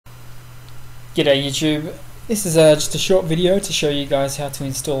G'day YouTube. This is just a short video to show you guys how to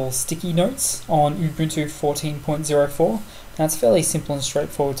install sticky notes on Ubuntu 14.04. Now it's fairly simple and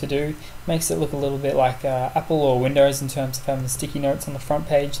straightforward to do. Makes it look a little bit like Apple or Windows in terms of having the sticky notes on the front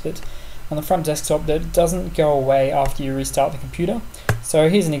page, that on the front desktop, that doesn't go away after you restart the computer. So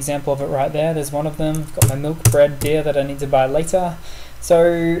here's an example of it right there. There's one of them. I've got my milk bread beer that I need to buy later.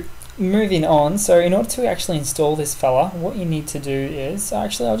 So moving on, so in order to actually install this fella, what you need to do is,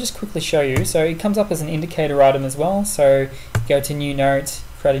 actually I'll just quickly show you. So it comes up as an indicator item as well. So go to new note,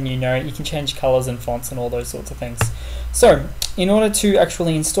 create a new note. You can change colors and fonts and all those sorts of things. So in order to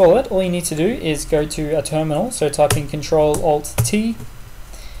actually install it, all you need to do is go to a terminal. So type in Control-Alt-T.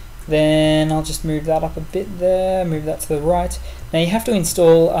 Then I'll just move that up a bit there, move that to the right. Now you have to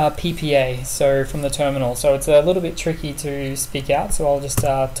install PPA, so from the terminal. So it's a little bit tricky to speak out, so I'll just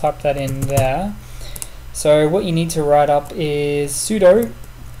type that in there. So what you need to write up is sudo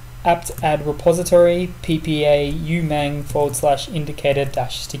apt-add-repository PPA umang /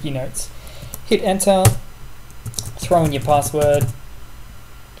 indicator-stickynotes. Hit enter, throw in your password,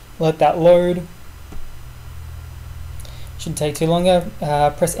 let that load. Shouldn't take too longer.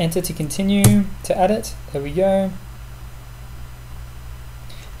 Press enter to continue to add it. There we go.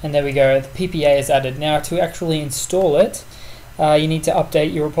 And there we go, the PPA is added. Now to actually install it, you need to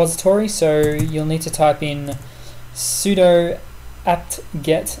update your repository. So you'll need to type in sudo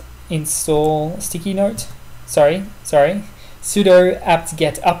apt-get install sticky note. Sudo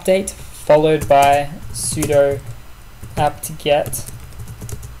apt-get update followed by sudo apt-get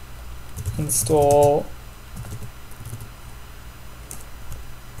install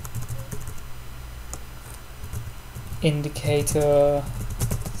indicator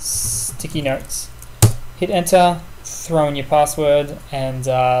sticky notes. Hit enter, throw in your password, and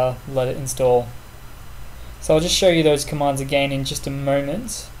let it install. So I'll just show you those commands again in just a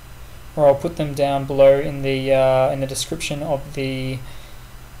moment, or I'll put them down below in the description of the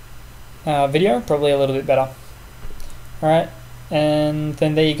video, probably a little bit better. Alright, and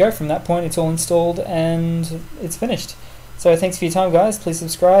then there you go. From that point it's all installed and it's finished. So thanks for your time, guys. Please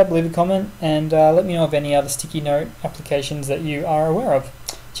subscribe, leave a comment, and let me know of any other sticky note applications that you are aware of.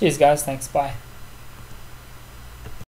 Cheers, guys. Thanks. Bye.